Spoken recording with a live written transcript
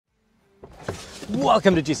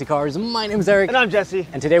Welcome to GC Cars. My name is Eric. And I'm Jesse.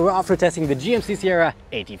 And today we're off-road testing the GMC Sierra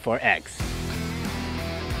AT4-X.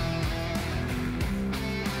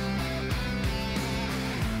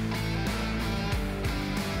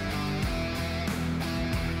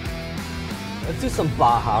 Let's do some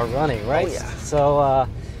baja running, right? Oh, yeah. So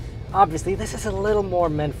obviously this is a little more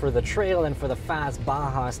meant for the trail and for the fast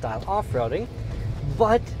baja style off-roading,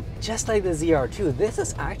 but just like the ZR2, this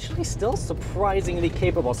is actually still surprisingly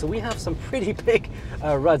capable. So we have some pretty big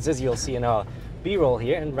ruts, as you'll see in our B-roll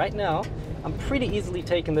here. And right now, I'm pretty easily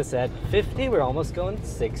taking this at 50. We're almost going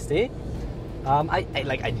 60.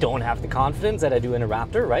 I don't have the confidence that I do in a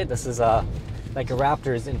Raptor, right? This is like a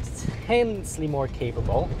Raptor is intensely more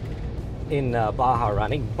capable in baja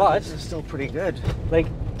running, but This is still pretty good. like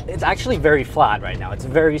it's actually very flat right now. It's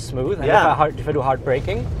very smooth. And Yeah. if I do hard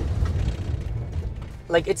braking,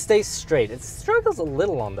 like it stays straight. It struggles a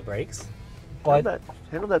little on the brakes, but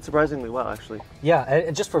Handled that surprisingly well, actually. yeah.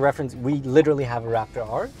 And just for reference, we literally have a Raptor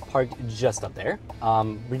R parked just up there.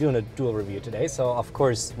 We're doing a dual review today, so of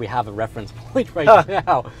course we have a reference point right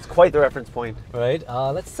now. It's quite the reference point. Right.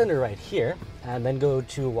 Let's center right here, and then go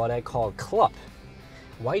to what I call club.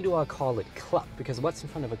 Why do I call it club? Because what's in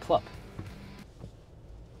front of a club?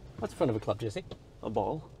 What's in front of a club, Jesse? A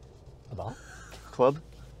ball. A ball? Club.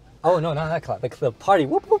 Oh no, not that club. The party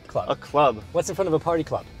whoop whoop club. A club. What's in front of a party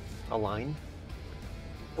club? A line.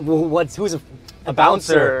 Who's A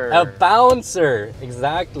bouncer. A bouncer,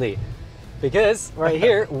 exactly. Because right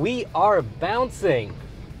here we are bouncing,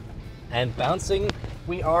 and bouncing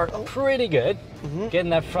we are pretty good. Getting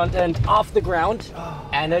that front end off the ground,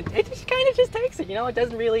 and it just kind of just takes it. You know, it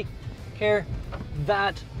doesn't really care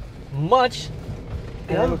that much.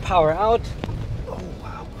 And then we power out. Oh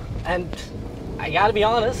wow. And I gotta be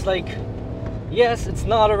honest, like, yes, it's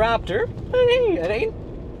not a Raptor, but hey, it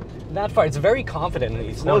ain't that far. It's very confident in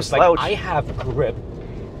these corners. slouch. Like, I have grip.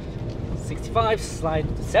 65, slide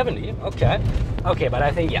 70. Okay, but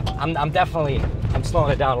I think, yeah, I'm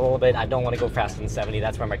slowing it down a little bit. I don't want to go faster than 70.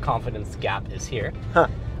 That's where my confidence gap is here.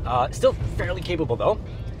 Still fairly capable though,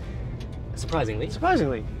 surprisingly.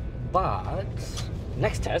 But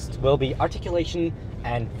next test will be articulation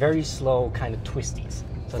and very slow kind of twisties.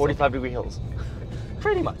 So 45-degree hills.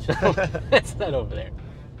 pretty much. That's that over there.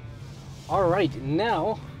 All right,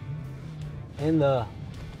 now in the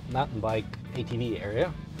mountain bike ATV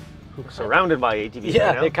area. Surrounded by ATVs. Yeah,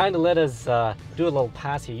 right now. they kind of let us do a little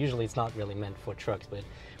pass here. Usually it's not really meant for trucks, but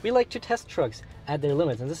we like to test trucks at their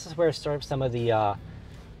limits. And this is where some of the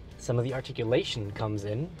articulation comes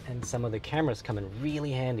in, and some of the cameras come in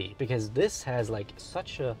really handy, because this has like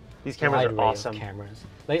such a These cameras wide are array of awesome. cameras.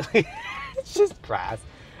 Like, it's just crass,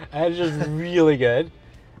 and it's just really good,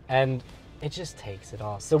 and it just takes it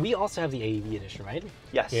all. So we also have the AEV edition, right?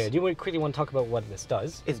 Yes. Yeah. Do you quickly want to talk about what this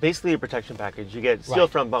does? It's basically a protection package. You get steel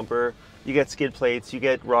front bumper, you get skid plates, you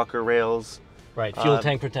get rocker rails. Right. Fuel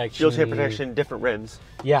tank protection. Fuel tank protection, different rims.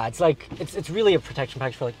 Yeah, it's like it's really a protection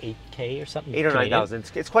package for like 8K or something. 8 or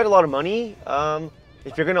 9,000. It's quite a lot of money.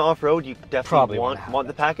 If you're going to off-road, you definitely want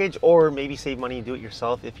the package, or maybe save money and do it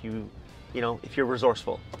yourself if if you're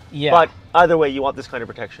resourceful. Yeah. But either way, you want this kind of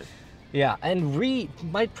protection. Yeah, and we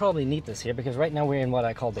might probably need this here, because right now we're in what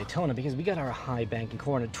I call Daytona, because we got our high banking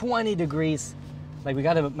corner, 20 degrees. Like, we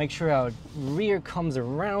got to make sure our rear comes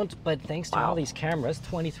around, but thanks to all these cameras,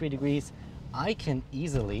 23 degrees, I can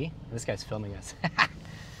easily, this guy's filming us,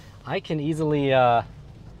 I can easily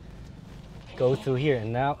go through here.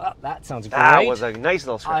 And now, that sounds great. That was a nice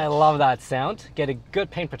little scratch. I love that sound. Get a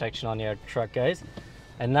good paint protection on your truck, guys.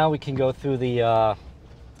 And now we can go through the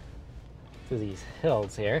through these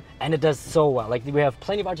hills here, and it does so well. Like, we have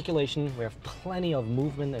plenty of articulation, we have plenty of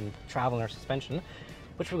movement and travel in our suspension,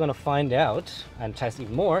 which we're going to find out and test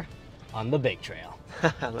even more on the big trail.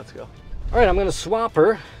 Let's go. All right, I'm going to swap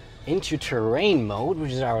her into terrain mode,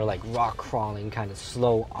 which is our like rock crawling kind of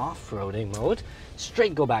slow off-roading mode.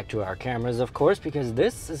 Straight go back to our cameras, of course, because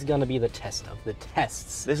this is going to be the test of the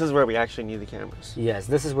tests. This is where we actually need the cameras. Yes,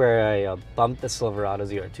 this is where I bumped the Silverado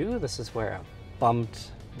ZR2. This is where I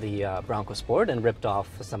bumped the Bronco Sport and ripped off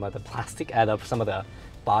some of the plastic out of some of the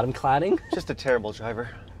bottom cladding. Just a terrible driver.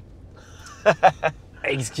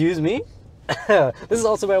 Excuse me. This is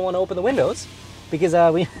also where I want to open the windows, because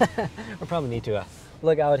we probably need to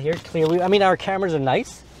look out here clearly. I mean, our cameras are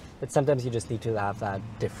nice, but sometimes you just need to have that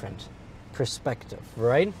different perspective,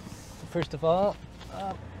 right? First of all,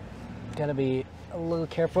 gotta be a little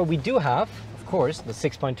careful. We do have, of course, the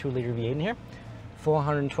 6.2 liter V8 in here,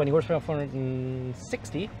 420 horsepower,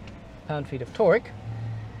 460 pound-feet of torque,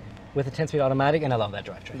 with a 10-speed automatic, and I love that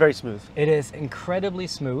drivetrain. Very smooth. It is incredibly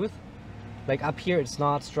smooth. Like up here, it's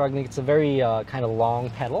not struggling. It's a very kind of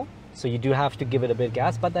long pedal, So you do have to give it a bit of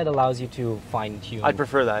gas, but that allows you to fine tune. I'd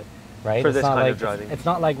prefer that. Right? For this kind of driving. It's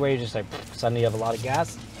not like where you just like suddenly you have a lot of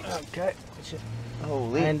gas. Okay.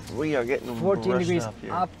 Holy, and we are getting 14 degrees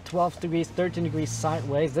up, 12 degrees, 13 degrees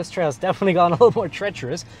sideways. This trail's definitely gotten a little more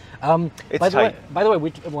treacherous. It's tight. By the way,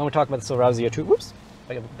 when we talk about the Silverado ZR2, whoops,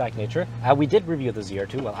 back nature, we did review the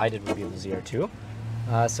ZR2. Well, I did review the ZR2.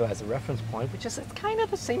 So as a reference point, which is it's kind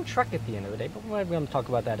of the same truck at the end of the day, but we're going to talk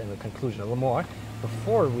about that in the conclusion a little more.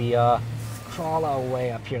 Before we crawl our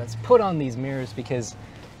way up here, let's put on these mirrors because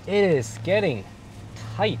it is getting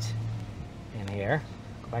tight in here.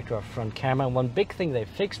 Go back to our front camera. One big thing they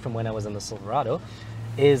fixed from when I was in the Silverado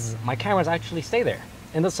is my cameras actually stay there.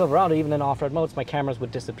 In the Silverado, even in off-road modes, my cameras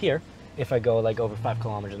would disappear if I go like over 5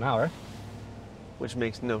 kilometers an hour. Which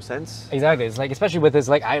makes no sense. Exactly. It's like, especially with this,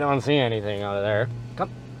 like, I don't see anything out of there.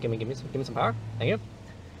 Come, give me some power. Thank you.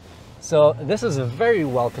 So this is a very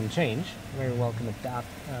welcome change. Very welcome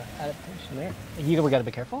adaptation there. We got to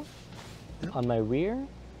be careful. Yep. On my rear.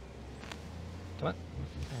 Come on.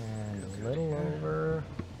 And a little over.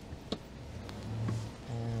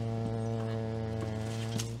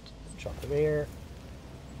 And drop the rear.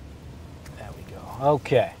 There we go.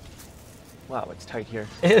 Okay. Wow, it's tight here.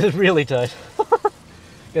 It is really tight.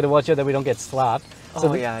 Got to watch out that we don't get slapped.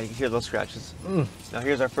 So yeah, you hear those scratches. Now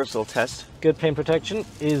here's our first little test. Good paint protection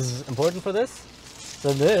is important for this.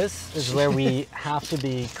 So this is where we have to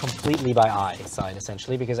be completely by eye side,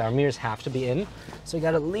 essentially, because our mirrors have to be in. So you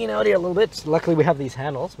got to lean out here a little bit. Luckily, we have these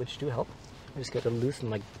handles, which do help. I just got to loosen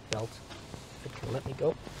my belt. If it can let me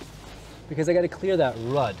go. Because I got to clear that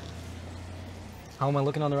rud. How am I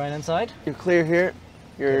looking on the right-hand side? You're clear here.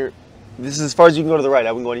 This is as far as you can go to the right.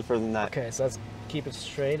 I wouldn't go any further than that. Okay, so let's keep it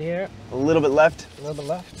straight here. A little bit left. A little bit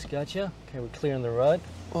left. Gotcha. Okay, we're clearing the rud.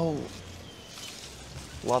 Oh.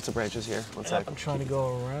 Lots of branches here. One sec. I'm trying to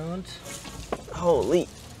go around. Holy.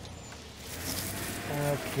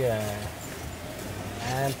 Okay.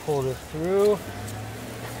 And pull this through.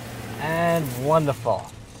 And wonderful.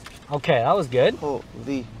 Okay, that was good.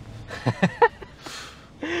 Holy.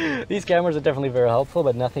 These cameras are definitely very helpful,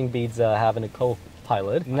 but nothing beats having a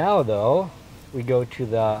co-pilot. Now, though, we go to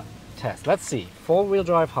the test. Let's see. 4-wheel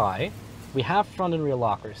drive high. We have front and rear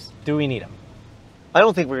lockers. Do we need them? I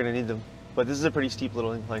don't think we're going to need them, but this is a pretty steep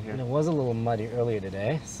little incline here. And it was a little muddy earlier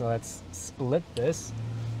today, so let's split this.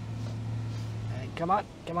 And come on,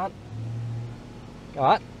 come on. Come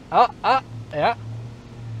on. Yeah.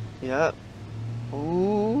 Yeah.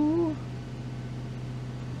 Ooh.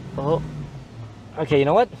 Oh. Okay, you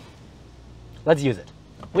know what? Let's use it.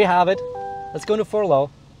 We have it. Let's go into 4 low.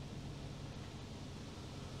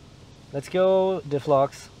 Let's go diff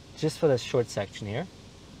locks just for this short section here.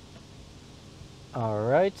 All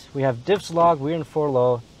right, we have diffs locked, we're in 4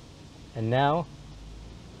 low, and now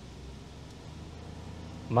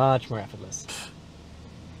much more effortless.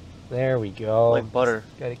 There we go. Like butter.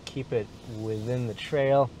 Got to keep it within the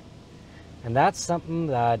trail. And that's something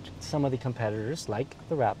that some of the competitors, like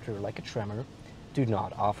the Raptor, like a Tremor, do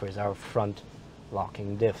not offer, is our front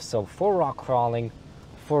locking diff. So for rock crawling,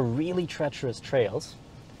 for really treacherous trails,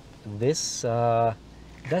 this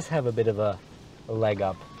does have a bit of a leg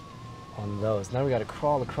up on those. Now we got to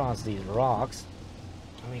crawl across these rocks.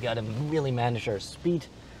 And we got to really manage our speed.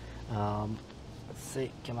 Let's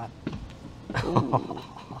see, come on.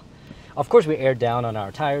 Of course, we aired down on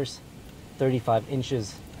our tires. 35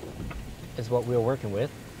 inches is what we're working with.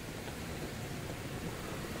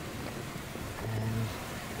 And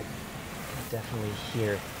definitely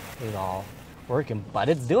hear it all working, but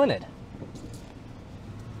it's doing it.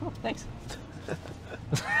 Oh, thanks.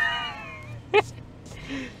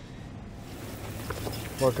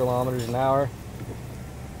 4 kilometers an hour.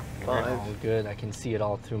 5. All good. I can see it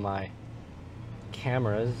all through my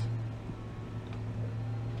cameras.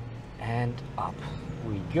 And up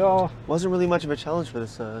we go. Wasn't really much of a challenge for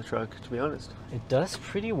this truck, to be honest. It does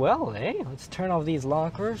pretty well, eh? Let's turn off these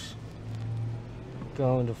lockers.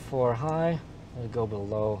 Go into 4 high. Let's go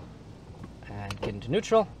below and get into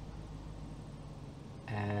neutral.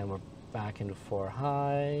 And we're back into 4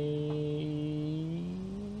 high.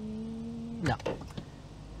 No.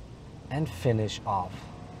 And finish off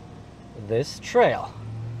this trail.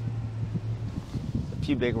 A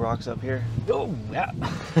few big rocks up here. Oh, yeah.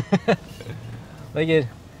 Like it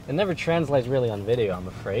never translates really on video, I'm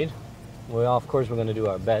afraid. Well, of course, we're going to do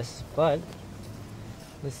our best, but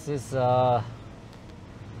this is not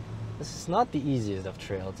the easiest of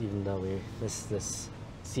trails, even though this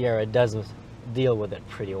Sierra does deal with it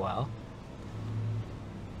pretty well.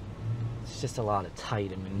 It's just a lot of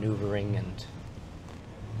tight and maneuvering and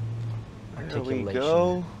articulation there we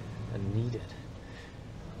go. needed.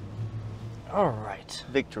 All right.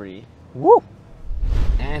 Victory. Woo!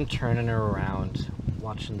 And turning around,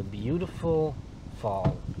 watching the beautiful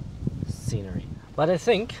fall scenery. But I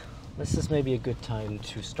think this is maybe a good time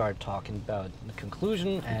to start talking about the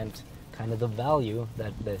conclusion and kind of the value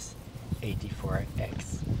that this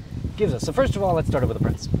AT4-X gives us. So first of all, let's start with the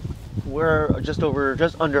price. We're just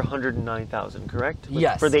under 109,000, correct?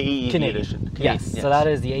 Yes. For the AEV Canadian. edition. Yes. So that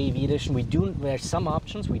is the AEV edition. There's some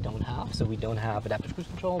options we don't have. So we don't have adaptive cruise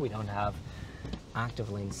control. We don't have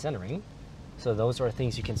active lane centering. So those are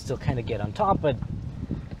things you can still kind of get on top, but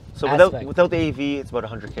so without the AEV, it's about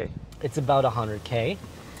 100K. It's about 100K,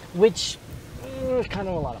 which is kind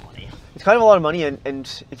of a lot of money. It's kind of a lot of money,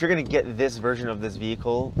 and if you're going to get this version of this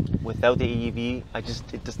vehicle without the AEV, it's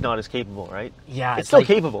just not as capable, right? Yeah, it's still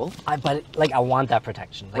capable. But like I want that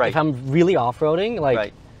protection. Like right. if I'm really off-roading, like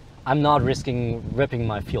right. I'm not risking ripping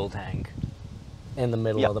my fuel tank in the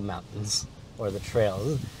middle of the mountains or the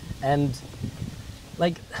trails, and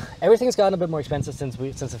like everything's gotten a bit more expensive since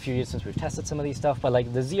a few years since we've tested some of these stuff. But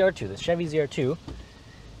like the ZR2, the Chevy ZR2,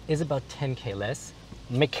 is about 10K less.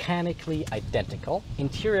 Mechanically identical,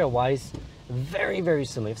 interior wise very, very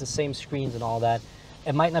similar. It's the same screens and all that.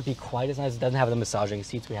 It might not be quite as nice. It doesn't have the massaging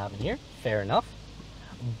seats we have in here, fair enough,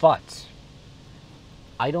 but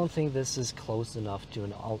I don't think this is close enough to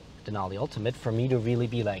an Denali Ultimate for me to really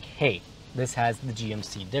be like, hey, this has the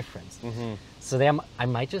GMC difference. So I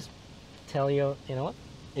might just tell you, you know what,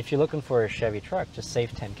 if you're looking for a Chevy truck, just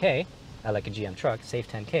save 10K. I like a GM truck, save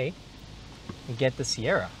 10K. Get the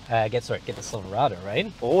Sierra, get the Silverado,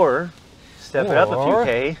 right? Or step it up a few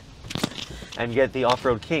K and get the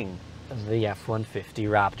Offroad King. The F-150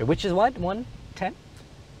 Raptor, which is what, 110?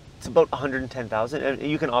 It's about 110,000, and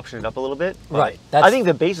you can option it up a little bit. Right. I think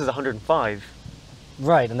the base is 105.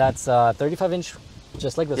 Right, and that's 35-inch,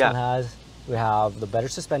 just like this one has. We have the better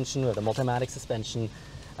suspension, we have the Multimatic suspension.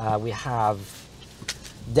 We have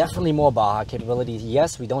definitely more baja capabilities.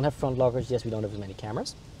 Yes, we don't have front lockers. Yes, we don't have as many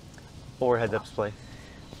cameras. Or heads-up display.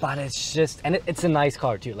 But it's just, and it's a nice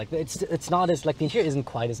car too. Like it's not as, like the interior isn't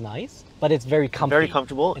quite as nice, but it's very comfy. Very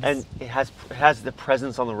comfortable, and it has the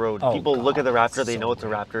presence on the road. People look at the Raptor, they know it's a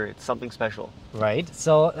Raptor. It's something special. Right.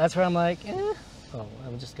 So that's where I'm like, Oh,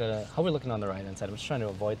 I'm just gonna. How are we looking on the right hand side? I'm just trying to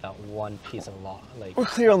avoid that one piece of law. Like we're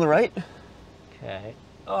clear on the right. Okay.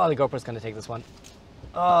 Oh, the GoPro's gonna take this one.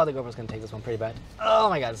 Oh, the GoPro's gonna take this one pretty bad. Oh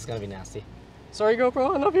my God, this is gonna be nasty. Sorry,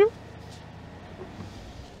 GoPro. I love you.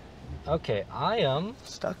 Okay, I am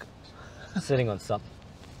stuck sitting on something.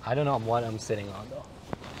 I don't know what I'm sitting on though.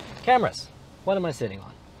 Cameras. What am I sitting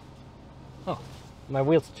on? Oh, my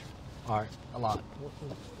wheels are a lot.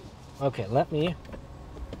 Okay, let me.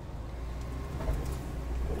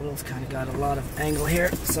 Wheels kind of got a lot of angle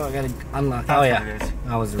here, so I gotta unlock. Oh yeah,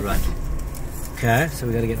 that was the rut. Okay, so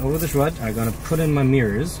we gotta get over this rut. I'm gonna put in my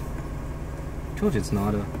mirrors. I told you it's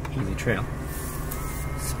not an easy trail,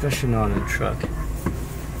 especially not in a truck.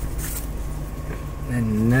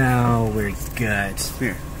 And now we're good.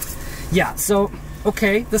 Here. Yeah, so,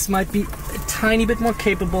 okay, this might be a tiny bit more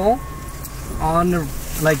capable on,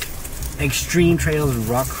 like, extreme trails and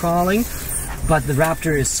rock crawling, but the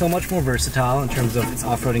Raptor is so much more versatile in terms of its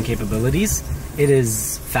off-roading capabilities. It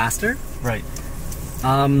is faster. Right.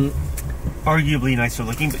 Arguably nicer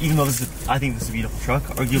looking, but even though I think this is a beautiful truck,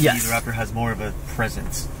 arguably the Raptor has more of a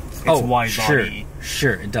presence. It's wide body.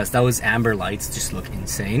 Sure, it does. Those amber lights just look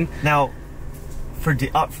insane. Now, for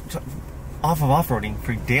off of off-roading,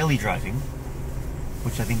 for daily driving,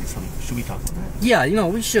 which I think is something, should we talk about that? Yeah, you know,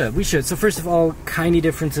 we should. So first of all, tiny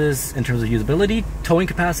differences in terms of usability. Towing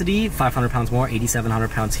capacity, 500 pounds more,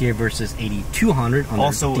 8,700 pounds here versus 8,200 on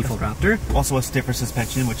the default Raptor. Also a stiffer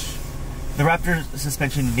suspension, which the Raptor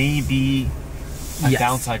suspension may be a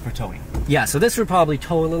downside for towing. Yeah, so this would probably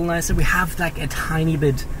tow a little nicer. We have like a tiny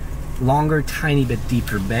bit longer, tiny bit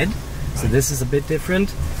deeper bed. So this is a bit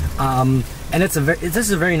different. And this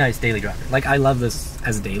is a very nice daily driver. Like, I love this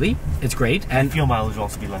as a daily. It's great. And fuel mileage will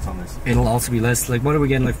also be less on this. It'll also be less. Like, what are we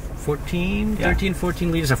getting? Like 13,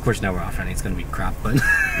 14 liters? Of course, now we're off-roading. It's going to be crap, but...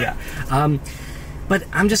 yeah. But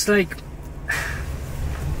I'm just like,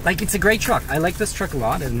 it's a great truck. I like this truck a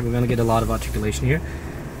lot, and we're going to get a lot of articulation here.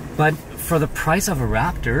 But for the price of a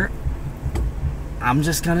Raptor, I'm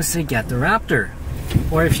just going to say get the Raptor.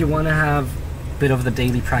 Or if you want to have a bit of the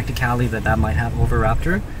daily practicality that might have over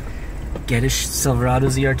Raptor, get a Silverado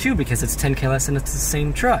ZR2 because it's 10K less and it's the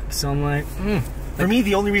same truck. So I'm like, For me,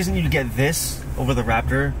 the only reason you get this over the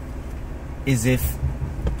Raptor is if,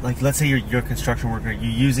 like, let's say you're a construction worker,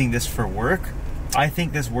 you're using this for work. I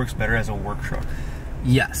think this works better as a work truck.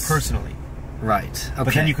 Yes. Personally. Right. Okay.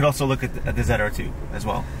 But then you could also look at the ZR2 as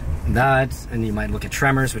well. That, and you might look at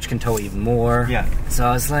Tremors, which can tow even more. Yeah. So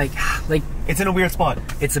I was like, It's in a weird spot.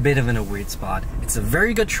 It's a bit of in a weird spot. It's a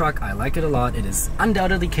very good truck. I like it a lot. It is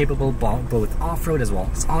undoubtedly capable both off-road as well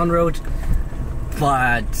as on-road.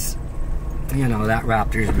 But, you know, that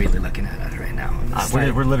Raptor is really looking at us right now.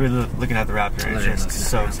 We're literally looking at the Raptor. It's just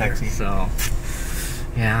so sexy. So,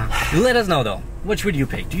 yeah. Let us know, though. Which would you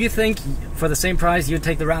pick? Do you think, for the same price, you'd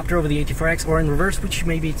take the Raptor over the AT4-X, or in reverse, which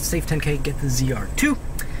maybe save 10K, get the ZR2?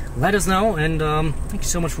 Let us know, and thank you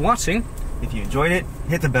so much for watching. If you enjoyed it,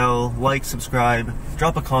 hit the bell, like, subscribe,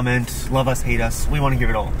 drop a comment, love us, hate us. We want to hear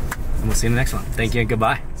it all. And we'll see you in the next one. Thank you and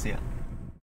goodbye. See ya.